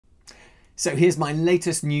So here's my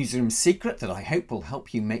latest newsroom secret that I hope will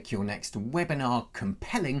help you make your next webinar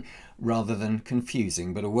compelling rather than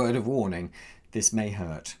confusing, but a word of warning, this may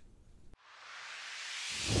hurt.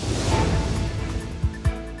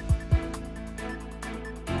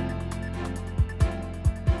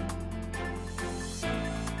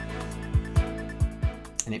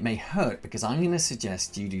 And it may hurt because I'm going to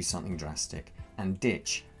suggest you do something drastic and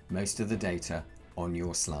ditch most of the data on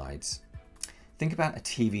your slides. Think about a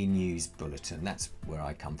TV news bulletin. That's where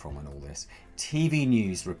I come from on all this. TV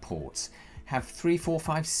news reports have 3, 4,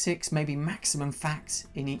 5, 6, maybe maximum facts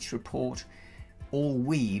in each report, all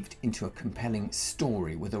weaved into a compelling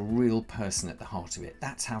story with a real person at the heart of it.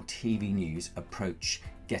 That's how TV news approach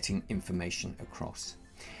getting information across.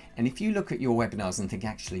 And if you look at your webinars and think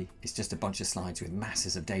actually it's just a bunch of slides with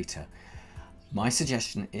masses of data, my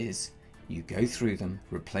suggestion is you go through them,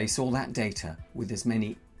 replace all that data with as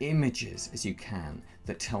many images as you can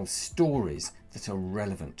that tell stories that are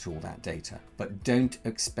relevant to all that data. But don't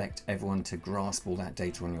expect everyone to grasp all that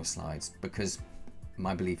data on your slides, because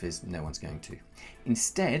my belief is no one's going to.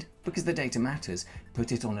 Instead, because the data matters,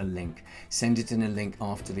 put it on a link. Send it in a link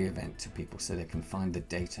after the event to people so they can find the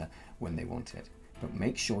data when they want it. But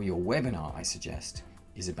make sure your webinar, I suggest,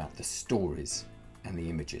 is about the stories and the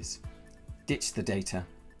images. Ditch the data,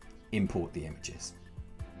 import the images.